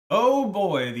Oh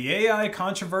boy, the AI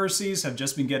controversies have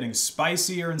just been getting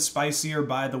spicier and spicier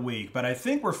by the week, but I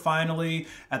think we're finally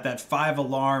at that 5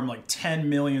 alarm, like 10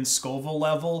 million Scoville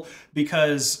level,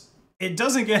 because it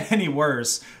doesn't get any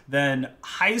worse than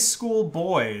high school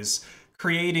boys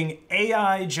creating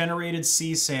AI generated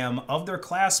CSAM of their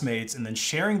classmates and then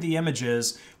sharing the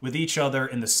images with each other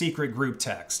in the secret group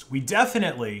text. We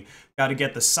definitely got to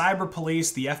get the cyber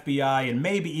police, the FBI, and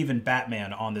maybe even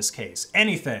Batman on this case.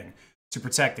 Anything to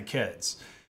protect the kids.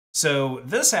 So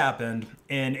this happened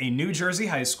in a New Jersey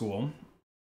high school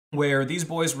where these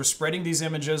boys were spreading these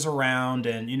images around.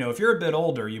 And, you know, if you're a bit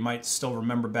older, you might still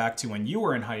remember back to when you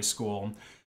were in high school,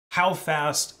 how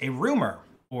fast a rumor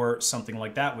or something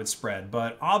like that would spread.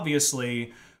 But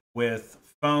obviously, with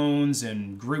phones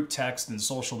and group text and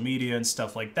social media and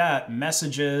stuff like that,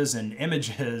 messages and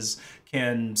images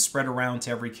can spread around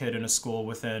to every kid in a school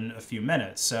within a few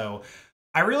minutes. So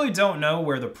I really don't know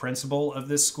where the principal of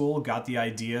this school got the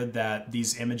idea that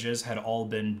these images had all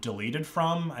been deleted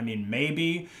from. I mean,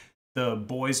 maybe the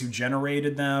boys who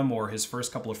generated them or his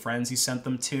first couple of friends he sent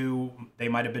them to, they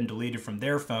might have been deleted from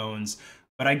their phones.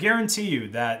 But I guarantee you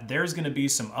that there's going to be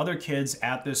some other kids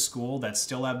at this school that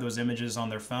still have those images on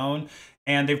their phone.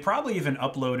 And they've probably even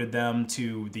uploaded them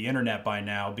to the internet by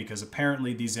now, because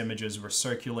apparently these images were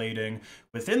circulating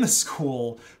within the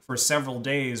school for several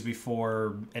days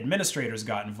before administrators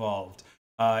got involved.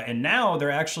 And now there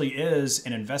actually is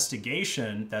an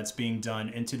investigation that's being done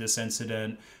into this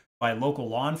incident by local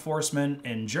law enforcement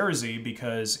in Jersey,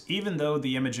 because even though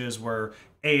the images were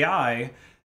AI,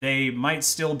 they might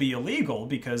still be illegal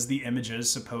because the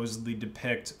images supposedly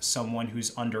depict someone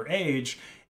who's underage.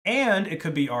 And it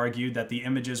could be argued that the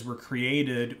images were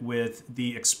created with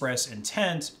the express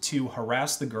intent to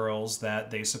harass the girls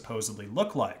that they supposedly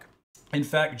look like. In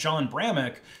fact, John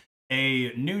Bramnick,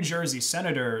 a New Jersey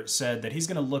senator, said that he's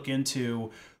going to look into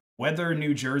whether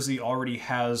New Jersey already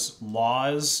has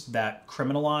laws that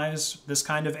criminalize this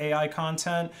kind of AI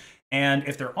content. And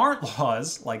if there aren't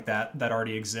laws like that that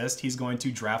already exist, he's going to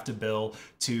draft a bill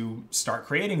to start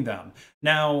creating them.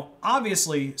 Now,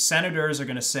 obviously, senators are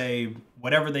going to say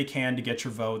whatever they can to get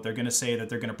your vote. They're going to say that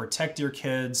they're going to protect your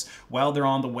kids while they're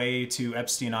on the way to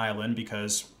Epstein Island,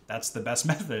 because that's the best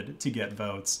method to get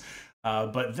votes.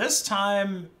 But this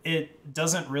time, it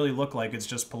doesn't really look like it's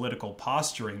just political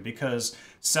posturing, because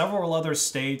several other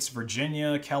states,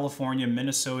 Virginia, California,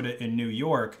 Minnesota, and New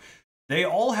York, they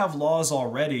all have laws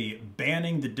already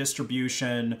banning the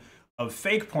distribution of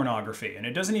fake pornography. And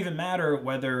it doesn't even matter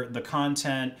whether the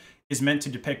content is meant to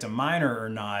depict a minor or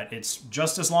not. It's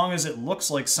just as long as it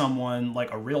looks like someone, like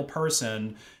a real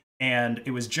person, and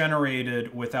it was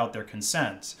generated without their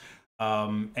consent.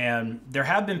 And there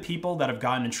have been people that have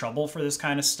gotten in trouble for this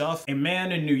kind of stuff. A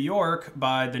man in New York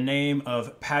by the name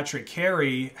of Patrick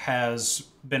Carey has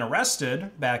been arrested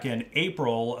back in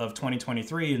April of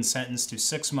 2023 and sentenced to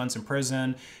 6 months in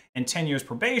prison and 10 years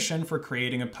probation for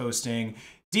creating and posting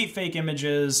deepfake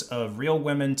images of real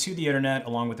women to the internet,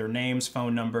 along with their names,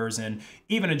 phone numbers, and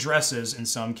even addresses in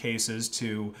some cases,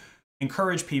 to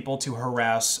encourage people to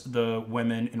harass the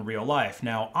women in real life.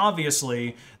 Now,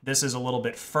 obviously, this is a little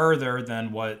bit further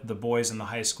than what the boys in the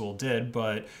high school did,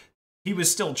 but he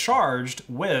was still charged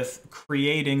with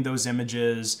creating those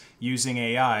images using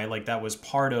AI. Like, that was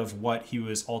part of what he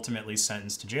was ultimately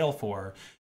sentenced to jail for.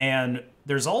 And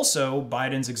there's also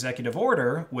Biden's executive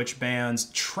order, which bans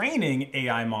training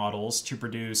AI models to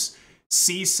produce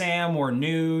CSAM or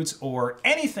nudes or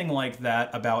anything like that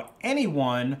about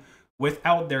anyone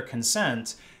without their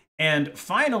consent. And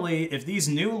finally, if these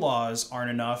new laws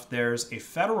aren't enough, there's a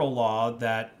federal law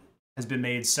that has been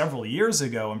made several years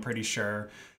ago, I'm pretty sure,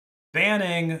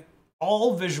 banning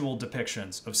all visual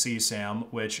depictions of CSAM,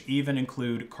 which even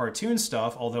include cartoon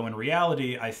stuff, although in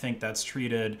reality, I think that's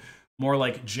treated more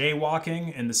like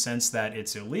jaywalking in the sense that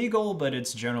it's illegal, but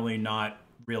it's generally not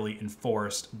really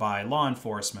enforced by law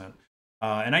enforcement.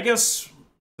 And I guess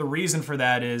the reason for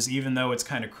that is, even though it's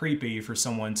kind of creepy for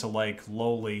someone to like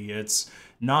Loli, it's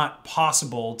not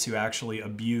possible to actually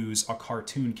abuse a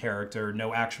cartoon character.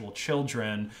 No actual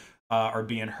children are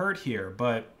being hurt here.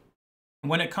 But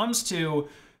when it comes to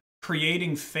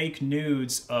creating fake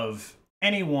nudes of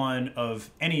anyone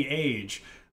of any age,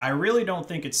 I really don't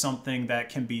think it's something that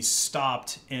can be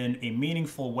stopped in a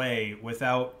meaningful way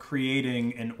without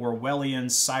creating an Orwellian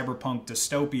cyberpunk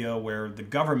dystopia where the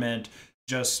government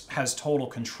just has total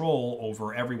control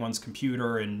over everyone's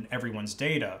computer and everyone's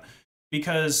data.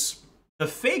 Because the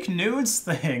fake nudes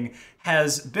thing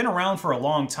has been around for a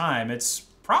long time. It's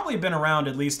probably been around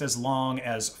at least as long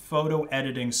as photo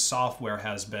editing software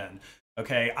has been.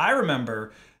 Okay, I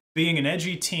remember being an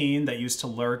edgy teen that used to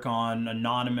lurk on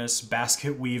anonymous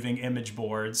basket weaving image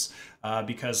boards,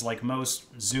 because like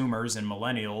most Zoomers and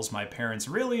millennials, my parents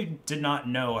really did not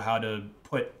know how to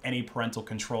put any parental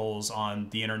controls on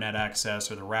the internet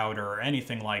access or the router or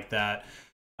anything like that.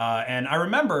 And I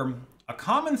remember a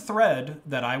common thread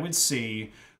that I would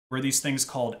see were these things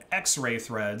called X-ray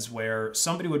threads, where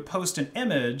somebody would post an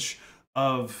image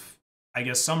of, I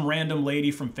guess, some random lady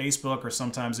from Facebook, or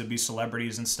sometimes it'd be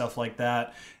celebrities and stuff like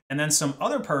that. And then some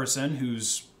other person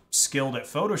who's skilled at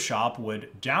Photoshop would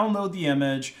download the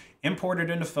image, import it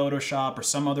into Photoshop or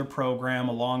some other program,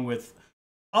 along with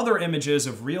other images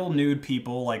of real nude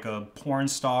people, like a porn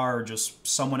star or just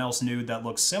someone else nude that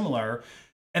looks similar.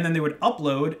 And then they would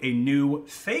upload a new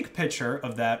fake picture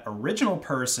of that original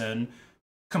person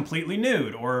completely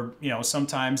nude, or, you know,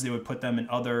 sometimes they would put them in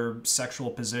other sexual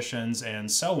positions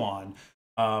and so on.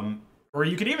 Or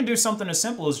you could even do something as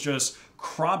simple as just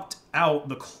cropped out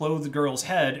the clothed girl's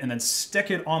head and then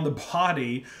stick it on the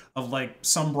body of like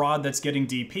some broad that's getting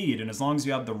DP'd. And as long as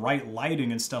you have the right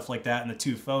lighting and stuff like that in the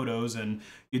two photos and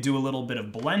you do a little bit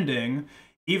of blending,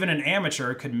 even an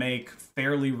amateur could make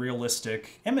fairly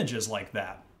realistic images like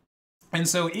that. And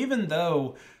so even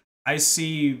though I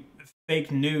see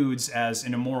fake nudes as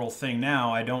an immoral thing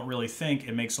now, I don't really think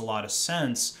it makes a lot of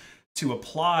sense to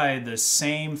apply the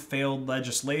same failed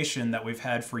legislation that we've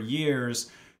had for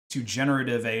years to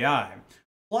generative AI.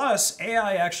 Plus,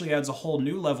 AI actually adds a whole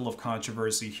new level of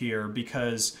controversy here,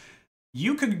 because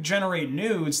you could generate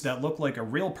nudes that look like a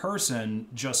real person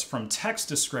just from text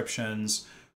descriptions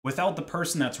without the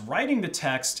person that's writing the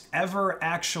text ever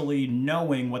actually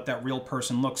knowing what that real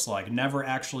person looks like, never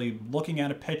actually looking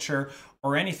at a picture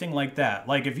or anything like that.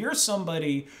 Like, if you're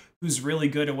somebody who's really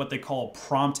good at what they call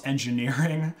prompt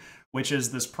engineering, which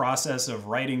is this process of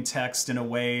writing text in a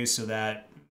way so that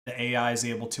the AI is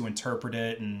able to interpret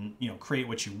it and, you know, create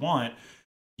what you want,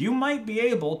 you might be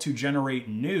able to generate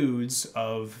nudes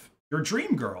of your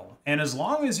dream girl. And as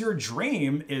long as your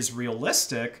dream is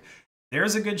realistic,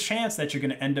 there's a good chance that you're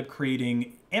going to end up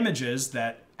creating images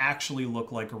that actually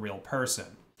look like a real person.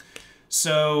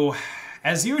 So,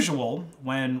 as usual,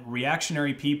 when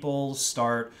reactionary people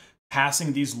start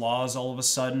passing these laws all of a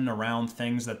sudden around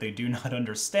things that they do not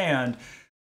understand,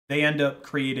 they end up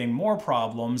creating more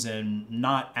problems and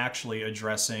not actually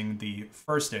addressing the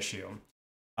first issue.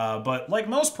 But like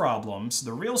most problems,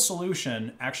 the real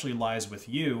solution actually lies with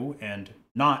you and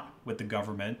not with the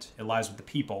government. It lies with the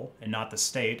people and not the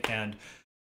state. And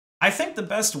I think the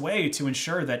best way to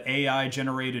ensure that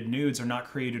AI-generated nudes are not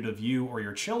created of you or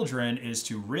your children is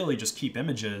to really just keep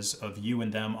images of you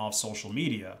and them off social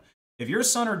media. If your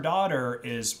son or daughter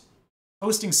is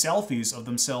posting selfies of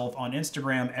themselves on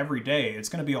Instagram every day, it's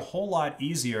going to be a whole lot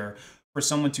easier for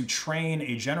someone to train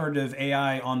a generative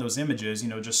AI on those images, you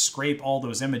know, just scrape all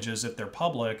those images if they're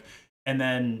public, and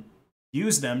then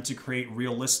use them to create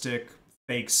realistic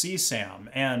fake CSAM.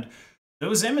 And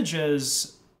those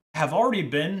images have already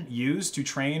been used to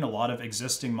train a lot of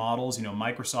existing models. You know,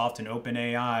 Microsoft and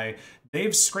OpenAI,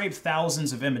 they've scraped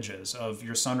thousands of images of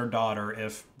your son or daughter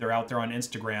if they're out there on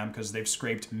Instagram, because they've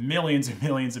scraped millions and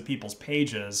millions of people's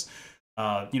pages,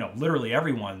 you know, literally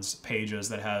everyone's pages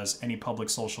that has any public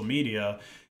social media.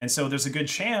 And so there's a good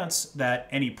chance that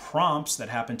any prompts that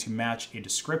happen to match a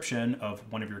description of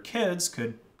one of your kids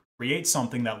could create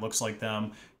something that looks like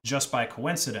them just by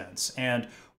coincidence. And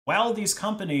while these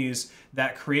companies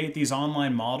that create these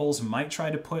online models might try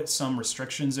to put some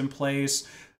restrictions in place,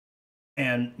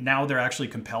 and now they're actually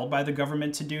compelled by the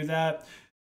government to do that,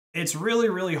 it's really,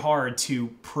 really hard to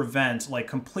prevent, like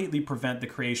completely prevent the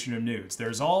creation of nudes.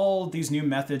 There's all these new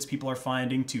methods people are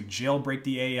finding to jailbreak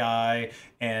the AI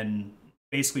and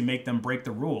basically make them break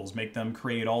the rules, make them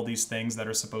create all these things that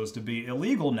are supposed to be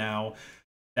illegal now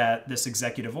that this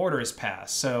executive order is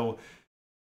passed. So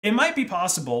it might be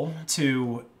possible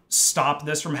to stop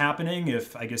this from happening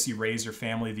if, I guess, you raise your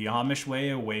family the Amish way,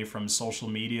 away from social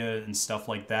media and stuff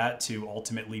like that, to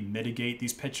ultimately mitigate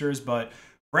these pictures. But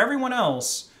for everyone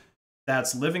else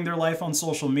that's living their life on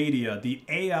social media, the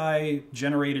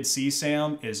AI-generated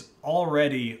CSAM is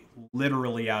already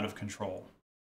literally out of control.